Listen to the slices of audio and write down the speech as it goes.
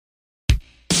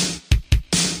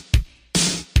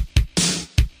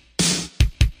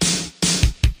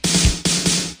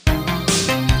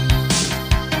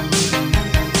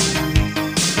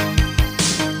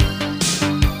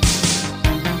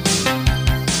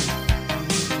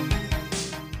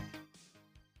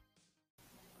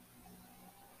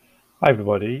Hi,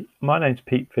 everybody. My name's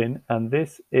Pete Finn, and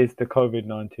this is the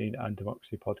COVID-19 and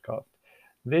Democracy podcast.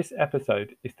 This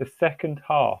episode is the second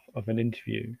half of an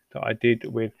interview that I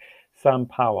did with Sam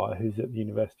Power, who's at the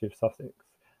University of Sussex.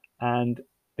 And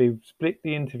they've split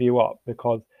the interview up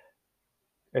because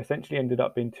it essentially ended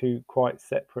up being two quite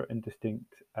separate and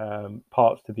distinct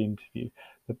parts to the interview.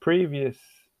 The previous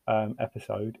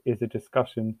episode is a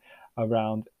discussion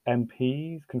around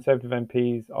MPs, Conservative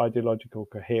MPs, ideological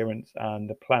coherence, and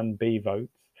the Plan B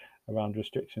votes around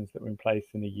restrictions that were in place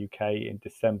in the UK in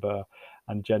December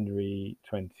and January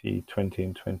 2020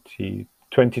 and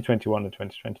 2021 and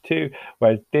 2022,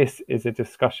 whereas this is a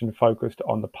discussion focused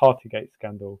on the Partygate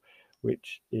scandal,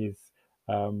 which is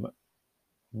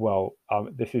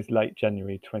this is late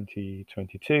January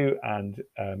 2022 and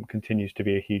continues to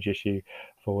be a huge issue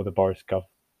for the Boris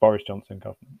Johnson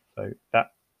government. So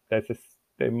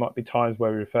there might be times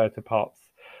where we refer to parts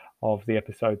of the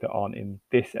episode that aren't in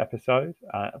this episode,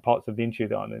 parts of the interview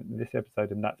that aren't in this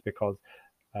episode, and that's because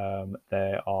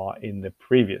they are in the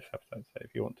previous episode. So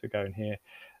if you want to go and hear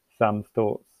Sam's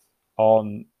thoughts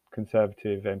on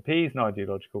Conservative MPs and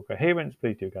ideological coherence,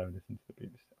 please do go and listen to the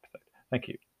previous episode. Thank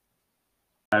you.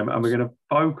 And we're going to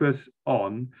focus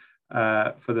on,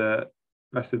 for the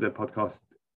rest of the podcast,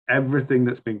 everything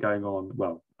that's been going on,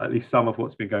 well, at least some of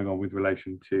what's been going on with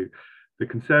relation to the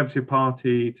Conservative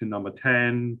Party, to Number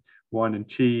 10, wine and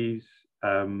cheese.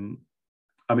 I mean,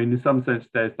 in some sense,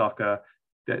 there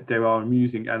are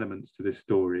amusing elements to this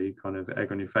story, kind of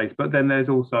egg on your face. But then there's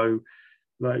also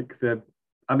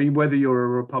whether you're a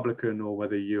Republican or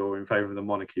whether you're in favour of the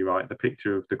monarchy, right? The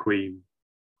picture of the Queen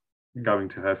going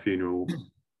to her funeral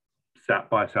sat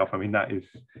by herself. I mean, that is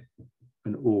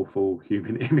an awful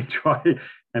human image, right?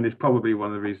 And it's probably one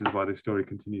of the reasons why this story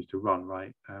continues to run,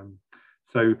 right?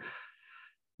 So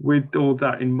with all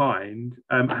that in mind,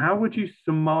 how would you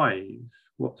surmise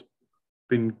what's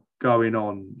been going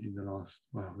on in the last,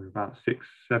 we're about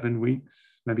 6-7 weeks,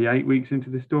 maybe 8 weeks into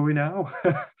the story now?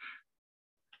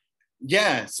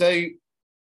 Yeah, so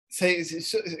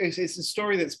it's a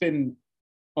story that's been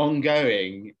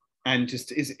ongoing and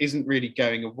just isn't really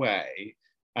going away,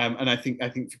 and I think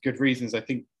for good reasons. I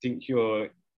think your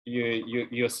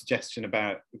suggestion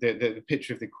about the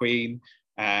picture of the Queen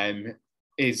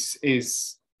is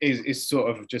sort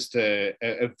of just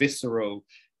a visceral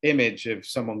image of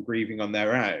someone grieving on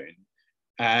their own,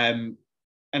 and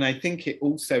I think it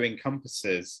also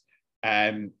encompasses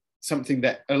something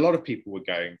that a lot of people were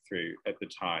going through at the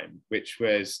time, which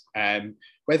was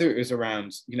whether it was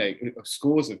around,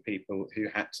 scores of people who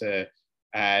had to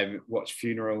watch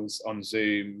funerals on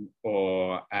Zoom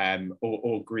or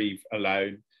grieve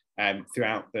alone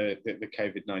throughout the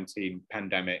COVID-19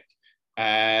 pandemic,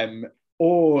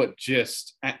 or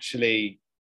just actually,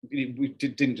 we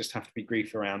didn't just have to be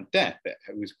grief around death. It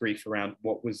was grief around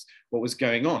what was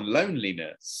going on,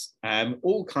 loneliness,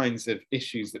 all kinds of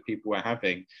issues that people were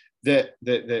having that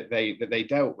they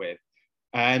dealt with,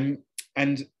 and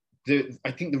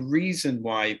I think the reason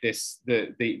why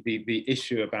the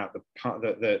issue about the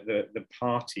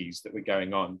parties that were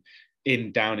going on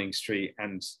in Downing Street,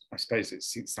 and I suppose it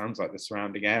sounds like the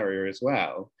surrounding area as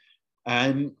well,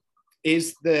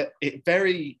 is that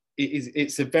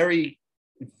it's a very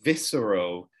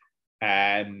visceral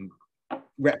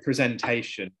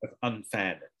representation of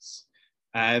unfairness,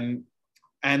 and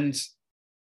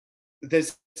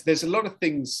there's a lot of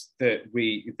things that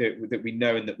we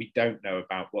know and that we don't know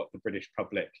about what the British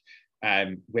public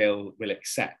will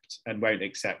accept and won't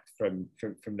accept from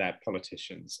their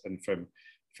politicians and from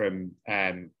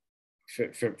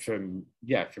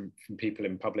people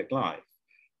in public life.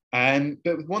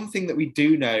 But one thing that we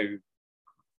do know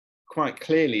quite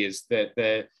clearly is that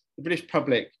the British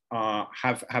public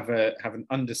have an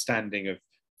understanding of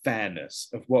fairness,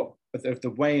 of the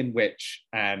way in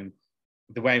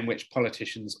which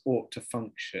politicians ought to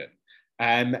function,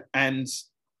 and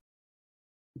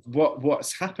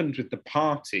what's happened with the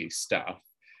party stuff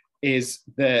is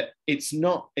that it's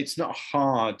not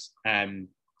hard,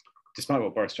 despite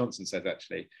what Boris Johnson says.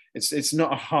 Actually, it's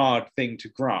not a hard thing to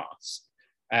grasp.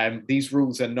 These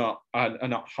rules are not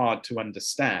hard to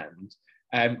understand.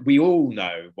 We all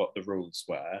know what the rules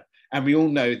were, and we all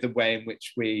know the way in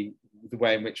which we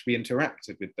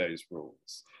interacted with those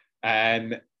rules.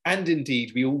 And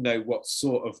indeed, we all know what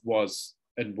sort of was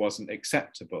and wasn't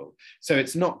acceptable. So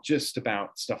it's not just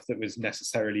about stuff that was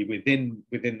necessarily within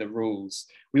the rules.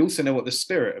 We also know what the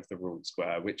spirit of the rules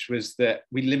were, which was that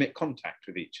we limit contact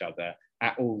with each other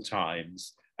at all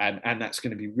times. And that's going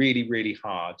to be really, really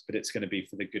hard, but it's going to be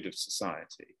for the good of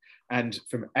society. And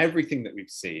from everything that we've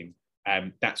seen,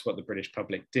 that's what the British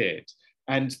public did.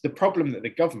 And the problem that the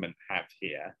government have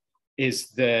here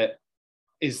is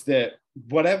that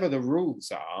whatever the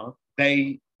rules are,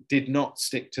 they did not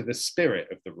stick to the spirit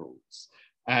of the rules.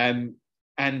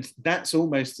 And that's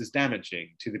almost as damaging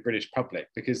to the British public,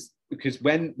 because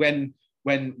when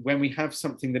we have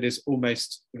something that is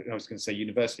almost, I was going to say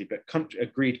universally, but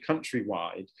agreed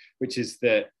countrywide, which is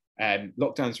that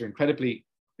lockdowns are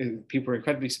people are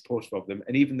incredibly supportive of them,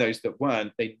 and even those that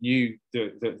weren't, they knew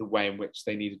the way in which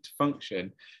they needed to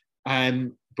function.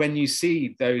 When you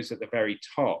see those at the very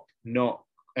top not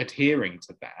adhering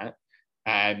to that,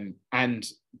 and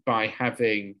by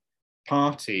having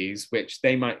parties which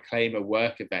they might claim are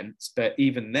work events, but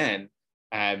even then,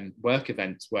 work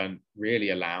events weren't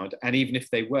really allowed. And even if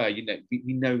they were,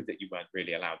 we know that you weren't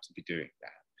really allowed to be doing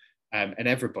that. And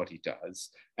everybody does.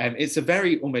 It's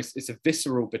a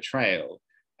visceral betrayal,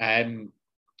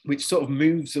 which sort of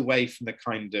moves away from the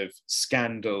kind of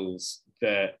scandals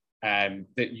that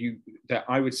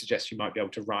I would suggest you might be able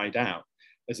to ride out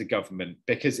as a government,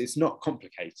 because it's not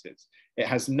complicated. It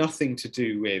has nothing to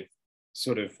do with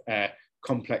sort of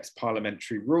complex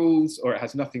parliamentary rules, or it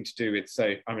has nothing to do with,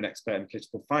 so I'm an expert in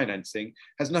political financing,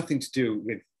 has nothing to do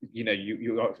with,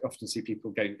 you often see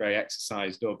people getting very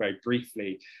exercised or very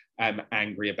briefly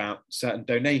angry about certain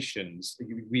donations.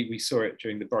 We saw it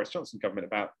during the Boris Johnson government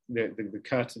about the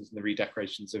curtains and the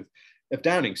redecorations of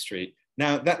Downing Street.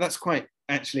 Now, that's quite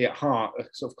actually at heart a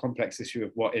sort of complex issue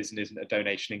of what is and isn't a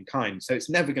donation in kind. So it's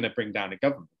never going to bring down a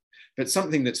government. But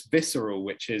something that's visceral,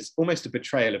 which is almost a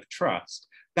betrayal of trust,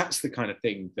 that's the kind of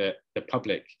thing that the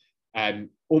public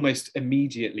almost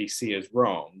immediately see as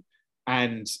wrong,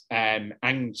 and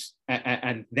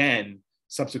then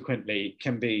subsequently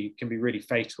can be really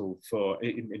fatal for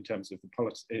in terms of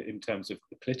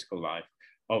the political life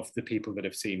of the people that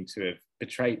have seemed to have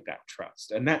betrayed that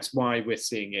trust. And that's why we're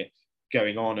seeing it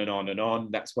going on and on and on.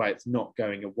 That's why it's not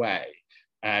going away.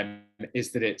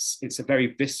 Is that it's a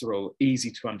very visceral, easy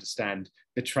to understand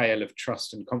betrayal of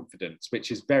trust and confidence,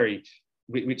 which is the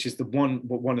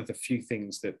one of the few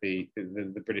things that the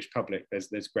British public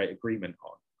there's great agreement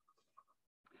on.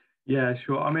 Yeah,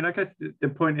 sure. I mean, I guess the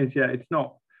point is, it's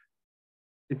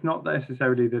not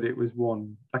necessarily that it was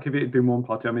one, like if it had been one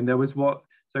party. I mean, there was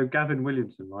so Gavin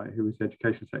Williamson, right, who was the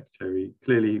Education Secretary,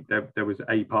 clearly there was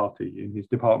a party in his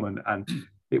department, and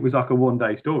it was like a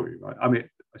one-day story, right? I mean,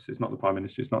 it's not the Prime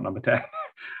Minister, it's not number 10,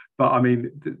 but I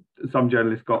mean, some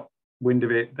journalists got wind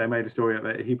of it, they made a story of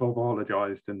it, he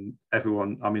apologised, and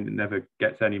everyone, I mean, it never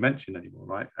gets any mention anymore,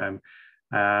 right?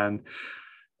 And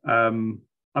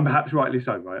perhaps rightly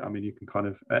so, right? I mean, you can kind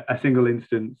of, a single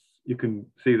instance, you can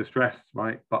see the stress,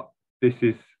 right? But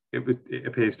it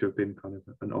appears to have been kind of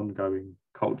an ongoing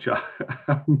culture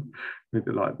with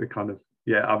the kind of,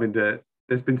 I mean,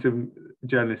 there's been some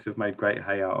journalists have made great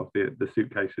hay out of the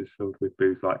suitcases filled with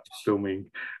booze, like filming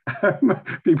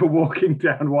people walking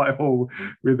down Whitehall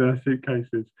with their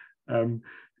suitcases in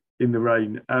the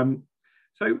rain.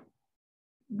 So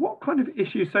what kind of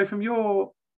issues, so from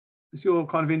your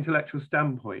kind of intellectual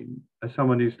standpoint, as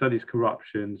someone who studies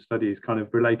corruption, studies kind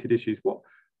of related issues, what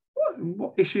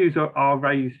issues are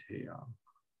raised here?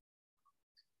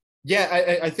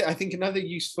 Yeah, I think another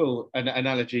useful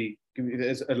analogy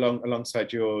is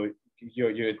alongside your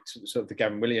sort of the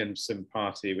Gavin Williamson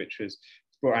party, which was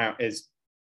brought out, is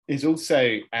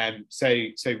also so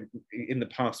in the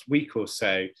past week or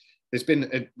so, there's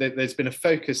been a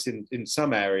focus in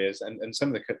some areas, and some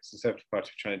of the Conservative Party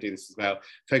are trying to do this as well,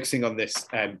 focusing on this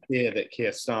fear that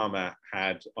Keir Starmer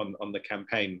had on the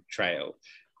campaign trail,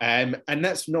 and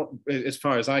that's not, as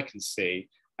far as I can see,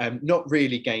 not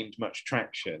really gained much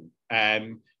traction.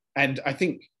 And I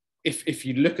think if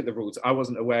you look at the rules, I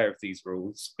wasn't aware of these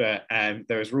rules, but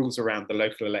there was rules around the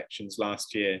local elections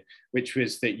last year, which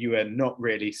was that you were not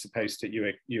really supposed to,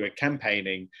 you were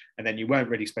campaigning, and then you weren't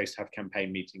really supposed to have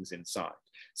campaign meetings inside.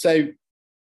 So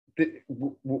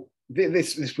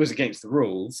this was against the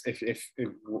rules, if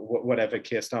whatever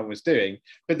Keir Starmer was doing.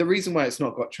 But the reason why it's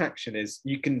not got traction is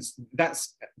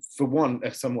that's, for one,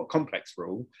 a somewhat complex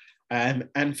rule,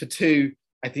 and for two,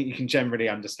 I think you can generally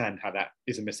understand how that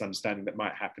is a misunderstanding that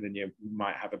might happen, and you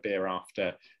might have a beer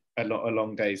after a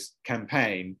long day's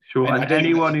campaign. Sure, and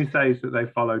anyone who says that they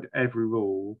followed every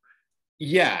rule,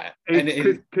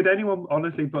 could anyone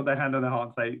honestly put their hand on their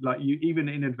heart and say, like, you even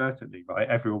inadvertently, right,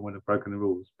 everyone would have broken the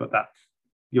rules? But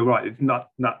you're right, that's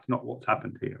not what's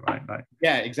happened here, right? Like,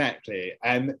 yeah, exactly.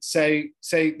 So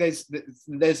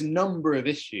there's a number of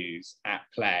issues at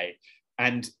play.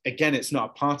 And again, it's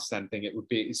not a partisan thing.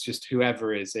 It's just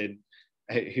whoever is in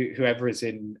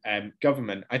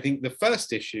government. I think the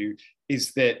first issue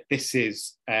is that this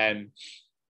is, I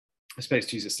suppose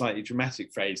to use a slightly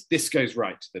dramatic phrase, this goes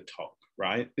right to the top,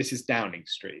 right? This is Downing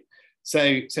Street.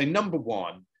 So number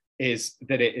one is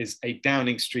that it is a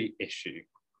Downing Street issue.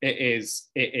 It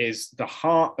is the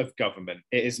heart of government.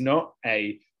 It is not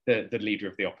the leader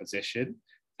of the opposition.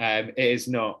 It is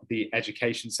not the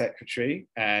education secretary.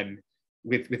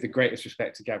 With the greatest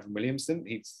respect to Gavin Williamson,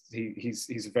 he's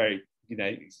a very, you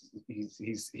know,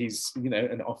 he's you know,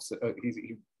 an officer.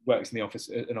 He works in the office,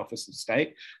 an office of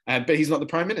state, but he's not the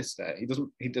prime minister.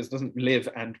 He doesn't live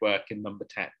and work in number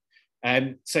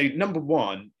 10. So number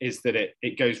one is that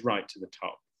it goes right to the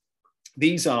top.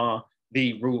 These are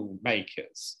the rule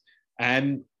makers.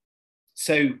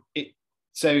 So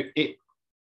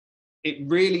it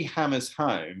really hammers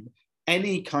home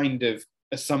any kind of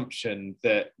assumption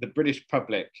that the British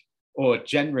public, or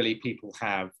generally people,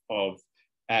 have of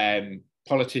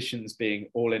politicians being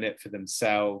all in it for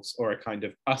themselves, or a kind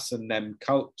of us and them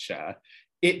culture.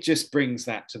 It just brings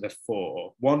that to the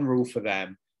fore. One rule for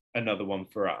them, another one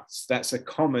for us. That's a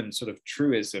common sort of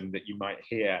truism that you might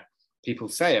hear people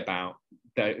say about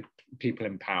the people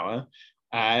in power.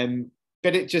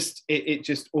 But it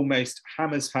just almost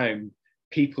hammers home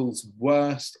people's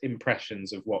worst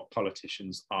impressions of what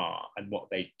politicians are and what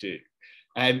they do.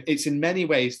 It's in many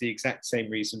ways the exact same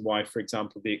reason why, for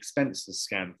example, the expenses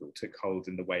scandal took hold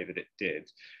in the way that it did,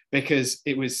 because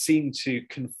it was seen to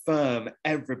confirm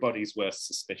everybody's worst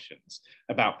suspicions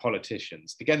about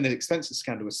politicians. Again, the expenses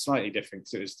scandal was slightly different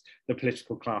because it was the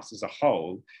political class as a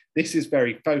whole. This is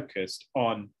very focused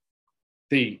on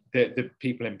the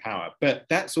people in power, but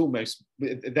that's almost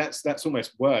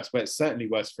worse. But it's certainly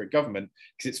worse for a government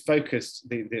because it's focused.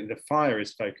 The fire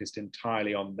is focused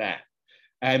entirely on them.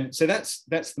 So that's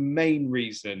the main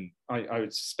reason I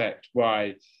would suspect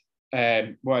why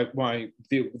that's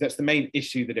the main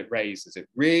issue that it raises.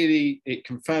 It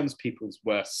confirms people's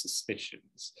worst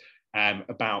suspicions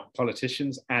about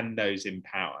politicians and those in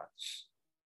power.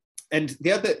 And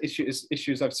the other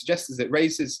issues I've suggested is it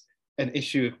raises an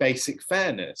issue of basic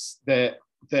fairness, that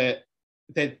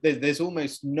there's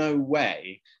almost no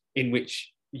way in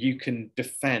which you can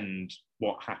defend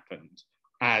what happened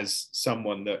as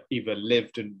someone that either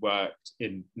lived and worked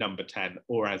in number 10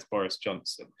 or as Boris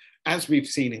Johnson, as we've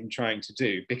seen him trying to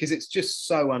do, because it's just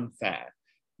so unfair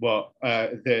what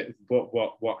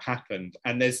happened,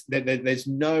 and there's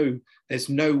no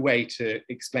way to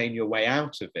explain your way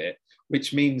out of it,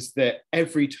 which means that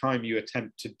every time you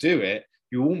attempt to do it,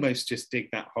 you almost just dig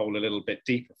that hole a little bit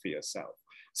deeper for yourself.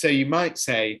 So you might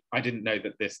say, I didn't know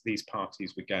that these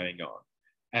parties were going on.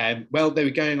 Well, they were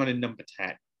going on in number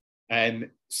 10.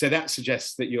 So that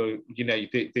suggests that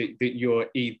that you're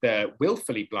either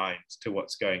willfully blind to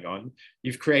what's going on,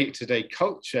 you've created a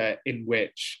culture in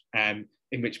which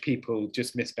people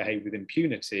just misbehave with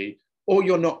impunity, or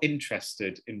you're not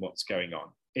interested in what's going on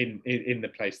in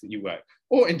the place that you work,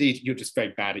 or indeed you're just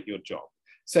very bad at your job.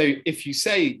 So if you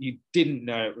say you didn't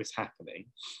know it was happening,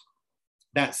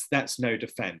 that's no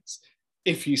defense.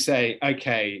 If you say,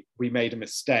 okay, we made a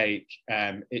mistake,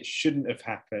 it shouldn't have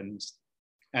happened,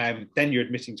 then you're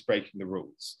admitting to breaking the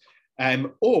rules.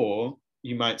 Or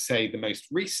you might say the most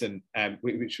recent,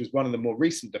 which was one of the more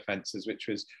recent defenses, which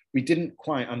was, we didn't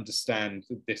quite understand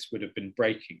that this would have been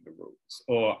breaking the rules,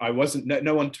 or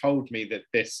no one told me that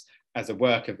this as a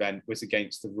work event was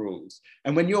against the rules.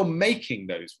 And when you're making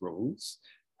those rules,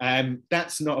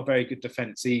 that's not a very good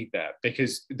defense either,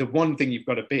 because the one thing you've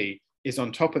got to be is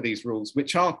on top of these rules,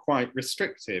 which are quite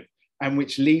restrictive and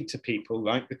which lead to people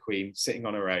like the Queen sitting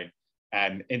on her own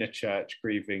in a church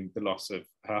grieving the loss of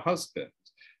her husband.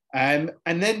 And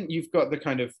then you've got the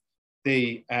kind of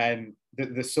the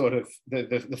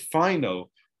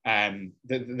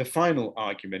final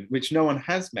argument, which no one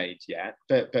has made yet,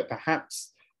 but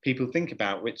perhaps people think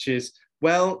about, which is,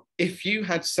 well, if you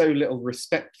had so little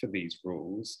respect for these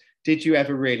rules, did you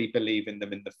ever really believe in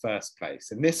them in the first place?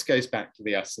 And this goes back to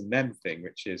the us and them thing,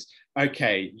 which is,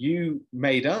 okay, you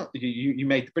made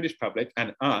the British public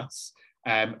and us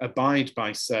abide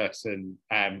by certain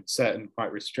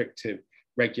quite restrictive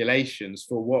regulations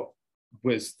for what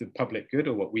was the public good,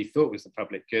 or what we thought was the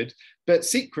public good, but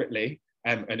secretly,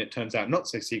 and it turns out not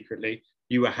so secretly,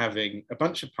 you were having a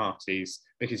bunch of parties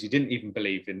because you didn't even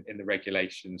believe in the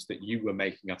regulations that you were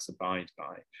making us abide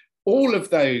by. All of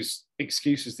those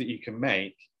excuses that you can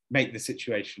make the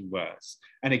situation worse.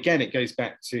 And again, it goes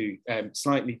back to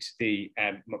slightly to the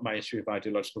my issue of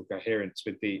ideological coherence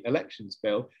with the elections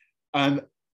bill.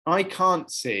 I can't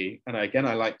see, and again,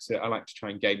 I like to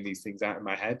try and game these things out in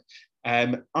my head.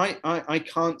 I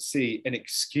can't see an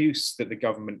excuse that the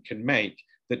government can make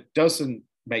that doesn't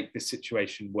make the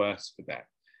situation worse for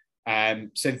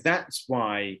them. So that's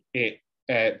why it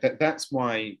that's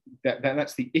why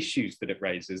that's the issues that it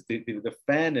raises. The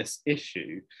fairness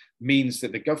issue means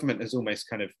that the government has almost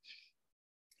kind of,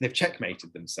 they've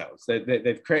checkmated themselves.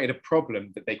 They've created a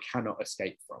problem that they cannot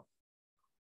escape from.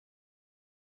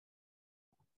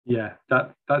 Yeah,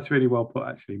 that's really well put.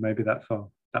 Actually, maybe that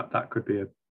could be a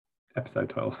episode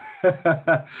 12.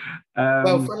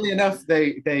 Well, funnily enough,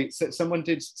 someone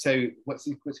did. So what's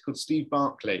it called? Steve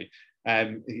Barclay.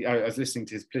 I was listening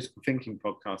to his political thinking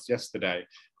podcast yesterday,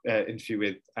 interview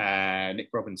with Nick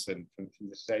Robinson from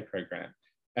the Today programme.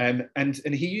 And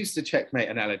he used the checkmate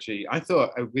analogy. I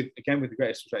thought, with the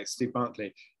greatest respect, Steve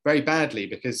Barclay, very badly,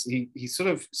 because he sort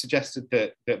of suggested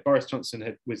that Boris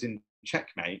Johnson was in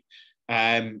checkmate,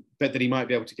 but that he might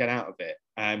be able to get out of it.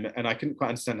 And I couldn't quite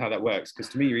understand how that works, because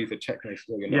to me, you're either checkmated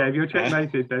or you're not. Yeah, if you're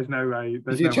checkmated, there's no way.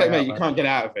 If you're checkmate, you can't get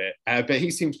out of it. But he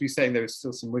seems to be saying there was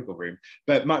still some wiggle room.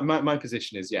 But my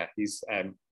position is, yeah,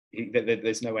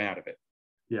 there's no way out of it.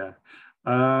 Yeah.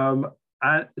 And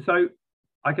so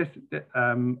I guess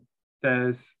I've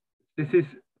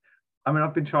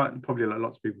been trying, probably like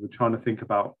lots of people are trying to think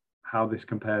about how this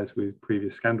compares with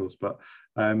previous scandals, but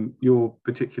you're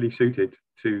particularly suited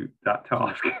to that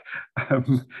task,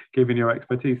 given your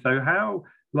expertise. So how,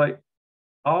 like,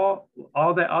 are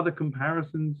there other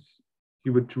comparisons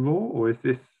you would draw, or is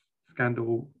this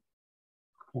scandal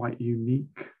quite unique?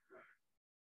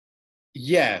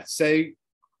 Yeah, so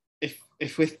if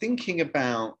we're thinking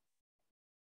about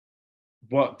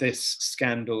what this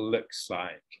scandal looks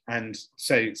like, and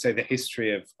so the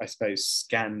history of, I suppose,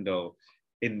 scandal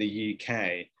in the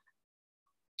UK,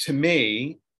 to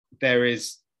me,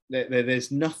 there's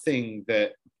nothing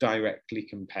that directly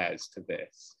compares to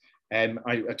this.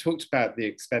 I talked about the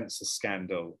Expenses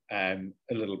scandal a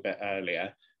little bit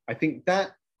earlier. I think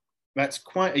that's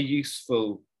quite a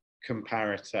useful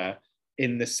comparator,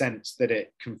 in the sense that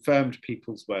it confirmed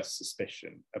people's worst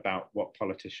suspicion about what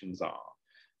politicians are,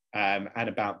 and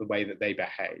about the way that they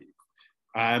behave.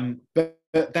 But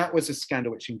that was a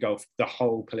scandal which engulfed the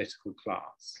whole political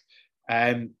class.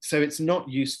 So it's not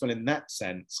useful in that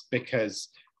sense, because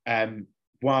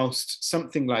whilst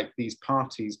something like these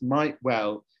parties might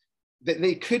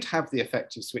they could have the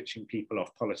effect of switching people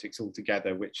off politics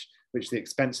altogether, which the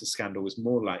Expenses scandal was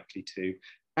more likely to.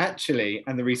 Actually,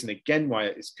 and the reason again why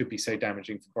it could be so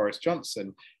damaging for Boris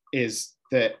Johnson is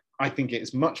that I think it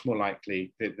is much more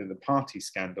likely than the party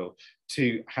scandal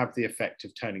to have the effect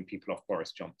of turning people off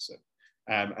Boris Johnson,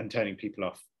 and turning people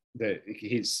off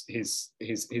his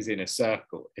inner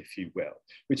circle, if you will,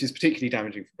 which is particularly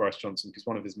damaging for Boris Johnson, because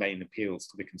one of his main appeals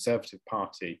to the Conservative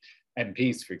Party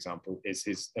MPs, for example, is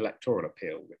his electoral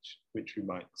appeal, which we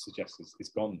might suggest is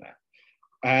gone there.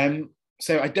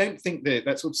 So I don't think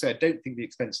that's all to say, I don't think the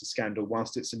Expenses scandal,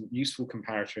 whilst it's a useful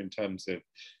comparator in terms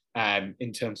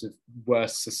of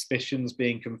worse suspicions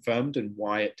being confirmed and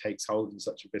why it takes hold in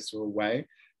such a visceral way,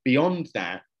 beyond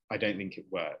that, I don't think it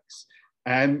works.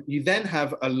 You then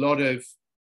have a lot of,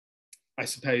 I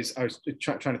suppose, I was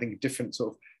trying to think of different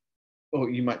sort of, or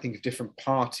you might think of different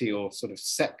party or sort of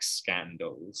sex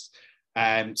scandals.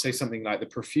 So something like the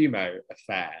Profumo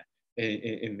affair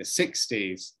in the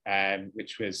 60s,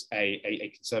 which was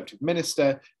a Conservative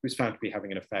minister who was found to be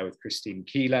having an affair with Christine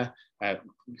Keeler,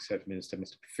 Conservative Minister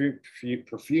Mr.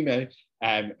 Profumo,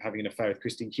 having an affair with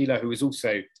Christine Keeler, who was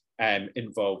also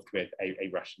involved with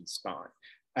a Russian spy.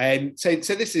 So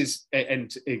this is, and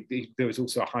there was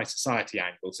also a high society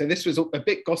angle. So this was a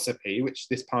bit gossipy, which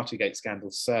this Partygate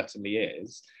scandal certainly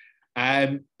is,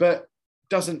 but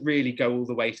doesn't really go all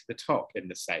the way to the top in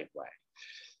the same way.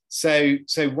 So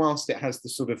whilst it has the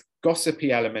sort of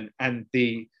gossipy element and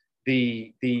the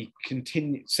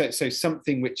continue, so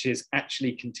something which is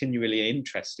actually continually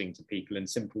interesting to people and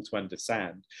simple to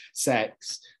understand,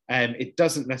 sex, it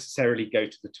doesn't necessarily go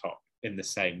to the top in the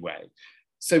same way.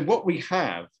 So what we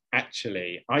have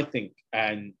actually, I think,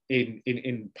 in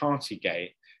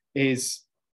Partygate is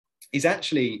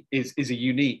a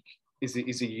unique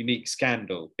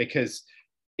scandal, because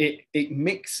it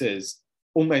mixes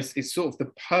almost, it's sort of the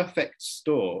perfect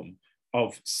storm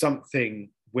of something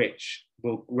which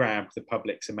will grab the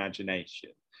public's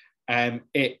imagination.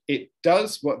 It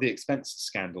does what the Expenses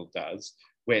scandal does,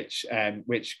 which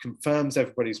confirms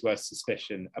everybody's worst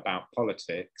suspicion about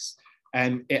politics.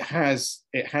 And it has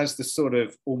the sort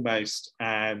of almost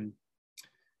the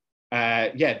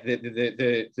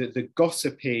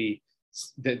gossipy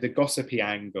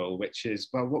angle, which is,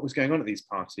 well, what was going on at these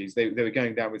parties? They were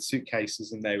going down with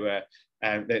suitcases, and they were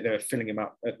filling them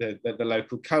up at the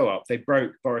local co-op. They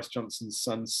broke Boris Johnson's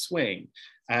son's swing.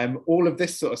 All of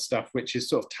this sort of stuff, which is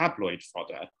sort of tabloid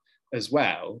fodder as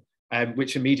well,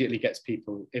 which immediately gets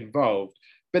people involved.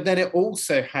 but then it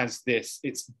also has this,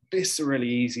 it's viscerally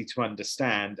easy to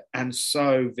understand and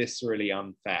so viscerally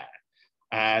unfair.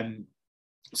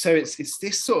 So it's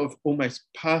this sort of almost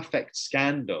perfect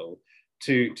scandal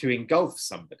to engulf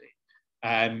somebody,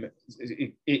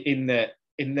 in that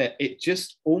it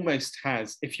just almost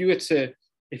has, if you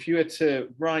were to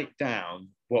write down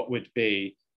what would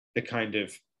be the kind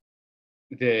of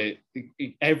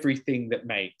everything that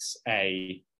makes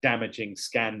a damaging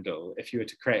scandal, if you were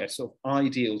to create a sort of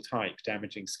ideal type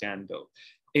damaging scandal,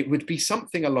 it would be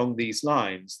something along these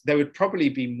lines. There would probably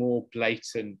be more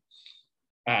blatant,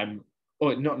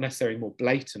 or not necessarily more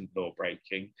blatant law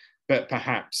breaking, but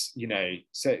perhaps, you know,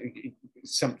 so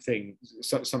something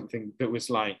that was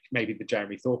like maybe the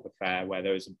Jeremy Thorpe affair, where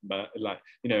there was like,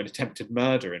 you know, an attempted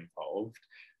murder involved.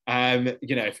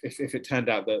 You know, if it turned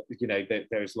out that, you know,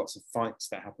 there was lots of fights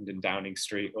that happened in Downing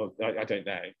Street, or I don't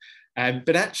know.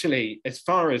 But actually, as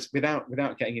far as without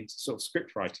getting into sort of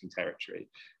script writing territory,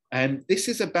 this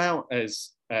is about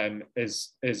as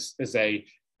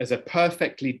a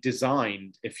perfectly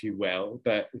designed, if you will,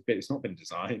 but it's not been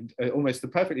designed, almost the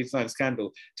perfectly designed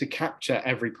scandal to capture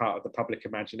every part of the public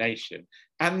imagination,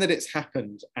 and that it's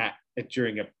happened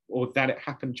during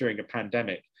a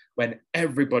pandemic when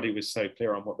everybody was so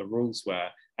clear on what the rules were,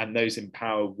 and those in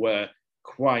power were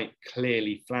quite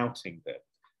clearly flouting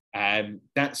them.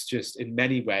 That's just in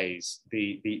many ways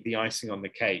the icing on the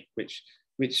cake, which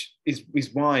is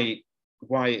why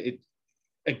it,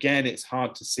 again, it's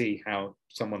hard to see how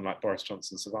someone like Boris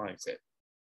Johnson survives it.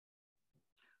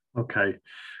 Okay,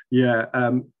 yeah,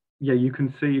 you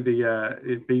can see the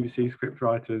BBC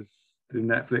scriptwriters, the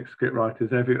Netflix scriptwriters,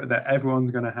 that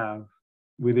everyone's going to have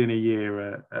within a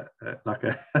year like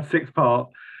a 6-part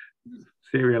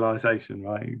serialization,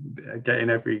 right?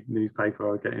 Getting every newspaper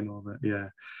or getting all that, yeah.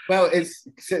 Well, it's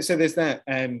so there's that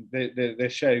the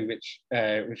show which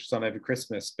was on over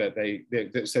Christmas, but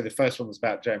so the first one was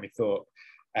about Jeremy Thorpe.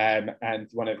 And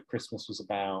one over Christmas was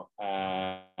about,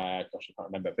 gosh, I can't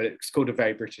remember, but it's called A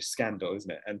Very British Scandal,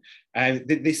 isn't it? And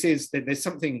there's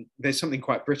something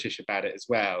quite British about it as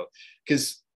well,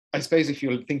 because I suppose if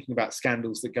you're thinking about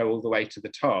scandals that go all the way to the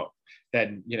top,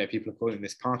 then, you know, people are calling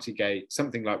this Partygate.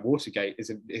 Something like Watergate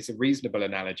is a reasonable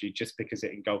analogy, just because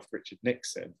it engulfed Richard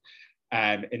Nixon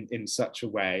in such a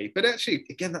way. But actually,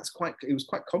 again, it was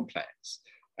quite complex.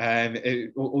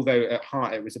 Although at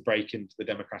heart it was a break into the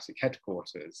Democratic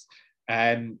headquarters.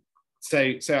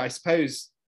 So I suppose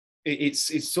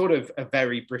it's sort of a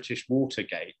very British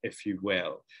Watergate, if you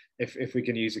will, if we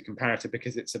can use a comparator,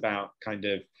 because it's about kind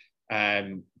of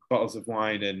bottles of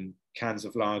wine and cans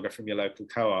of lager from your local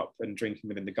co-op and drinking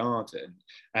them in the garden.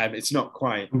 It's not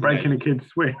quite breaking a kid's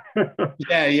swing.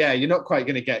 yeah, you're not quite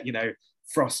going to get, you know,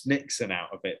 Frost Nixon out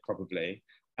of it probably,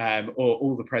 or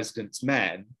All the President's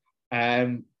Men.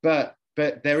 But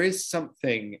there is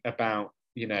something about,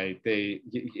 you know,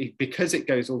 because it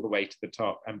goes all the way to the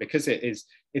top, and because it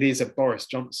is a Boris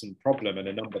Johnson problem and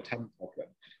a number 10 problem.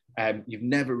 You've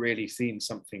never really seen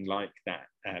something like that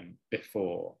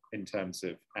before in terms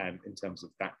of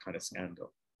that kind of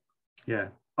scandal. Yeah.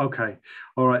 Okay.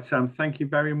 All right, Sam. Thank you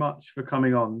very much for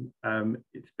coming on.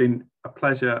 It's been a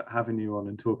pleasure having you on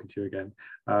and talking to you again.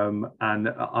 And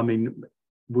I mean,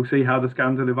 we'll see how the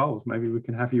scandal evolves. Maybe we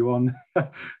can have you on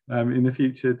in the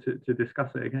future to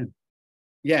discuss it again.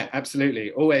 Yeah,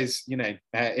 absolutely. Always, you know,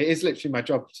 it is literally my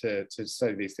job to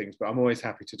study these things, but I'm always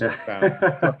happy to talk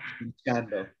about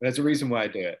scandal. There's a reason why I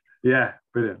do it. Yeah,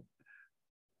 brilliant.